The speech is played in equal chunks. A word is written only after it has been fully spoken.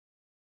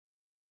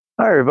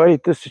Hi everybody,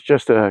 this is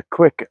just a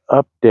quick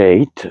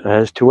update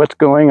as to what's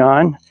going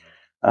on.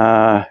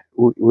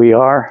 We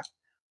are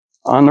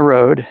on the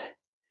road,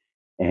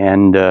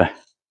 and I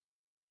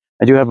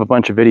do have a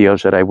bunch of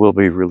videos that I will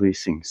be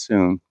releasing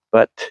soon.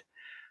 But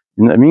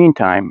in the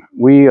meantime,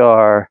 we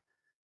are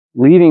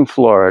leaving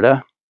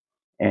Florida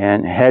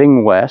and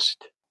heading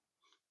west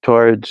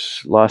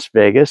towards Las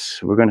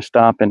Vegas. We're going to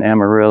stop in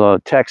Amarillo,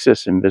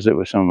 Texas and visit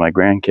with some of my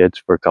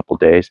grandkids for a couple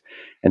days,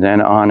 and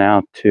then on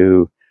out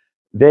to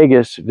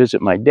Vegas,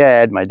 visit my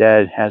dad. My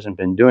dad hasn't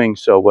been doing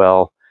so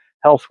well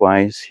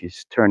health-wise.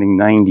 He's turning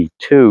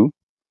 92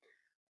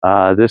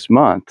 this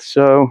month.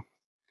 So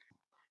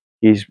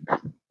he's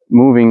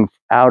moving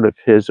out of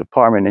his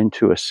apartment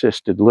into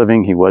assisted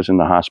living. He was in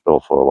the hospital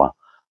for a while.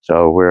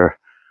 So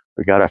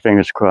we got our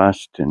fingers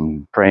crossed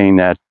and praying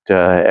that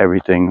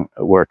everything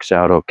works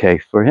out okay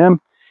for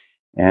him.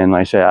 And like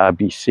I said, I'll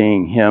be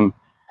seeing him.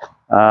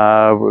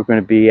 We're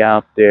going to be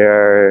out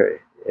there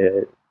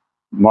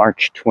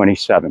March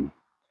 27th.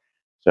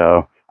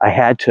 So I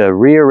had to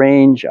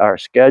rearrange our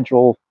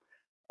schedule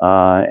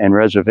and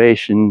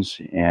reservations,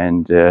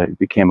 and it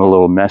became a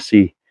little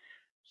messy.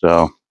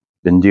 So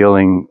been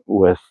dealing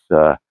with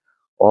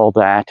all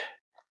that,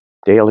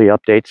 daily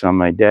updates on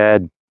my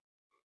dad,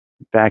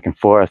 back and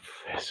forth.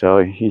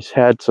 So he's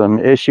had some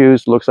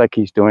issues. Looks like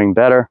he's doing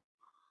better,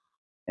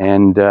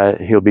 and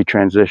he'll be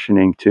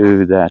transitioning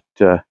to that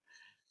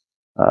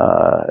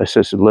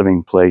assisted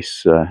living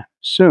place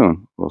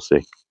soon. We'll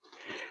see.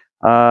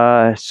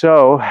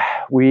 So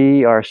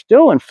we are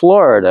still in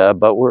Florida,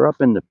 but we're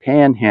up in the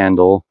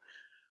Panhandle,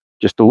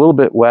 just a little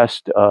bit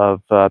west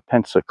of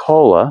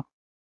Pensacola.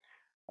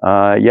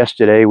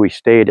 Yesterday we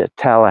stayed at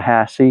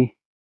Tallahassee,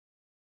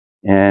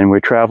 and we're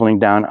traveling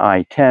down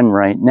I-10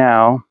 right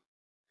now.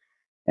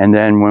 And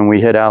then when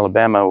we hit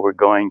Alabama, we're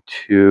going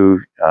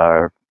to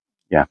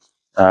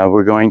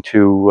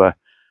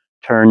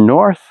turn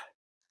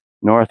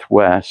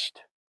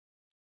northwest,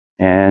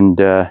 and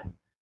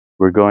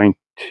we're going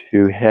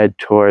to head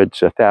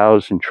towards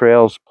 1,000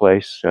 Trails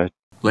place,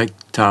 Lake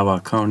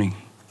Tawakoni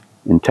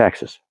in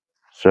Texas.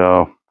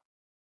 So,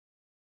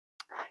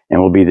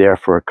 and we'll be there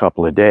for a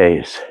couple of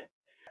days.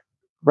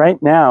 Right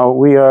now,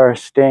 we are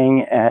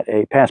staying at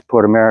a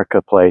Passport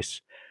America place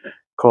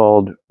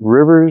called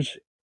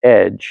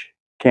Edge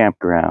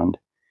Campground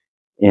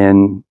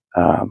in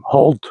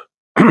Holt,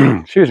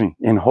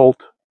 in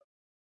Holt,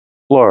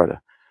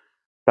 Florida,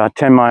 about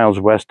 10 miles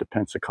west of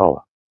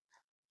Pensacola.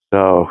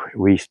 So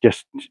we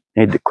just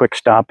made the quick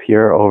stop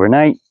here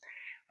overnight.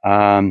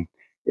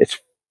 It's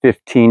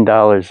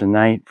 $15 a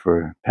night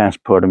for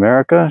Passport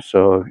America,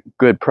 so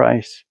good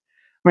price.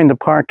 I mean, the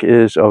park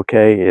is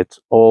okay. It's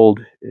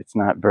old. It's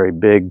not very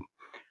big.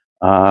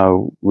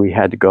 We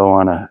had to go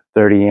on a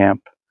 30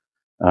 amp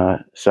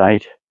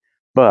site,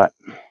 but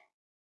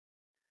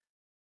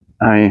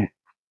for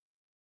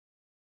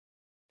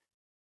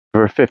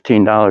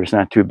 $15,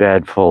 not too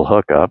bad full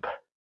hookup.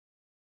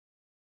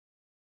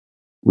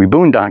 We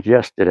boondocked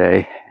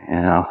yesterday,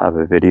 and I'll have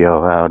a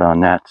video out on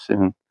that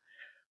soon.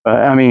 But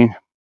I mean,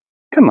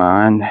 come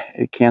on,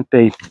 can't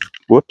they,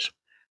 whoops,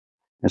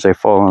 as I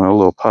fall in a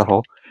little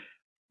puddle,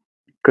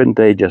 couldn't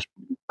they just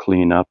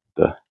clean up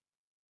the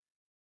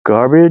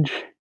garbage?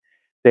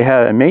 They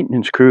had a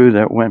maintenance crew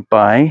that went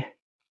by,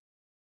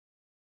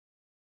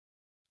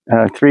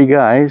 3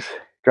 guys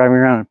driving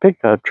around a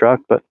pickup truck,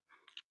 but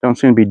don't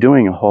seem to be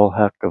doing a whole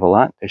heck of a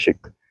lot. They should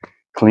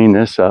clean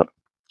this up.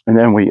 And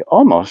then we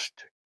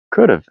almost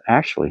could have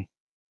actually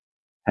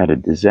had a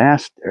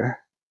disaster.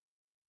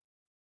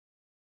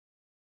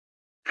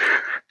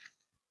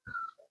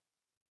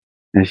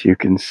 As you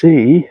can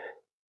see,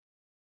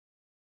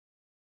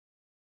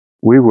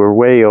 we were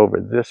way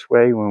over this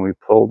way when we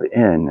pulled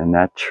in, and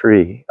that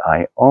tree,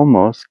 I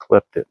almost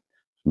clipped it.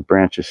 Some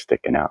branches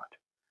sticking out.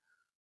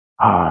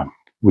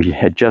 We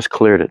had just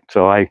cleared it,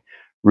 so I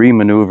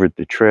remaneuvered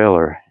the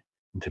trailer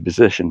into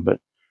position, but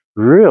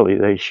really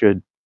they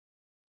should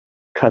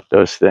cut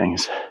those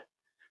things,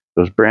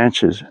 those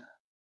branches.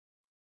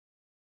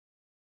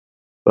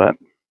 But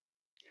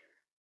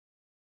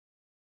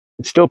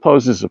it still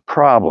poses a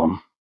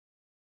problem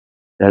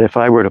that if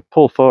I were to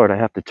pull forward, I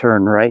have to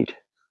turn right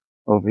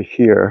over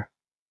here.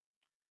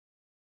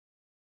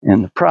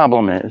 And the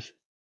problem is,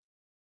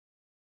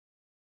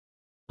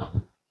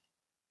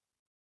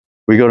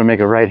 we go to make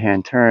a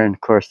right-hand turn,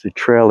 of course the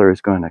trailer is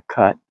going to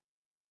cut,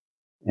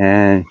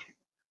 and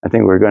I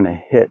think we're going to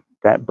hit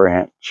that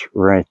branch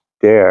right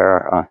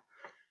there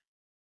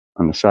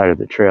on the side of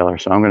the trailer.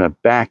 So I'm going to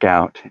back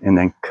out and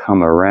then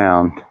come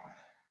around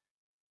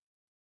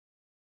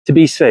to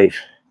be safe.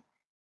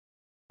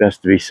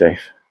 Best to be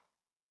safe.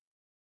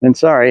 And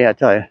sorry, I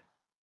tell you.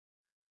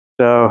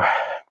 So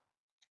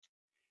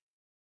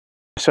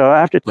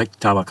after Lake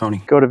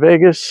Tawakoni, go to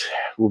Vegas.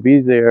 We'll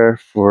be there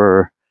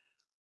for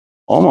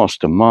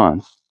almost a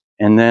month,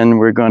 and then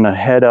we're going to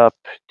head up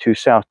to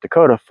South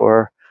Dakota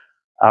for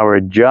our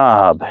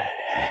job.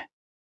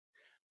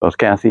 Both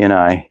Kathy and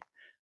I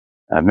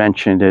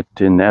mentioned it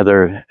in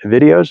other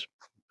videos,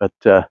 but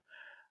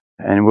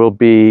and we'll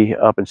be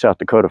up in South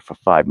Dakota for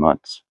 5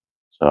 months.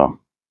 So,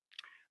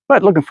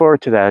 but looking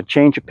forward to that.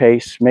 Change of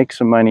pace, make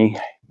some money,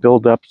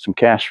 build up some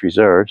cash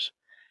reserves.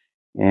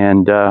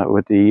 And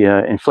with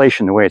the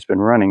inflation, the way it's been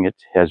running, it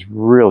has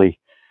really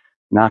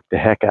knocked the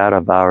heck out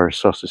of our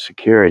Social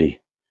Security.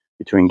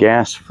 Between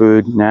gas,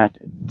 food, and that,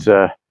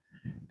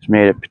 it's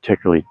made it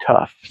particularly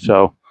tough.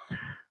 So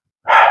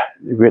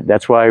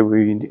that's why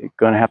we're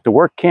going to have to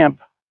work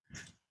camp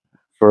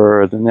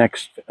for the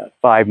next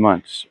 5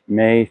 months,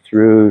 May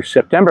through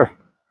September.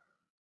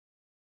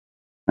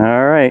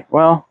 All right,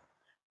 well,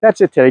 that's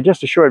it today.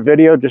 Just a short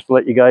video, just to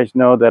let you guys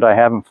know that I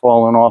haven't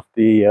fallen off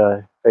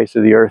the face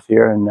of the earth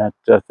here, and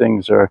that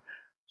things are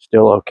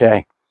still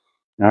okay.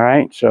 All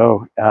right,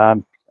 so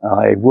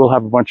I will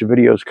have a bunch of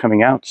videos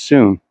coming out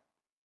soon.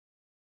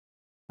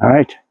 All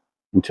right,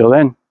 until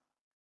then,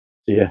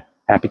 see ya.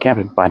 Happy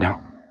camping. Bye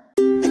now.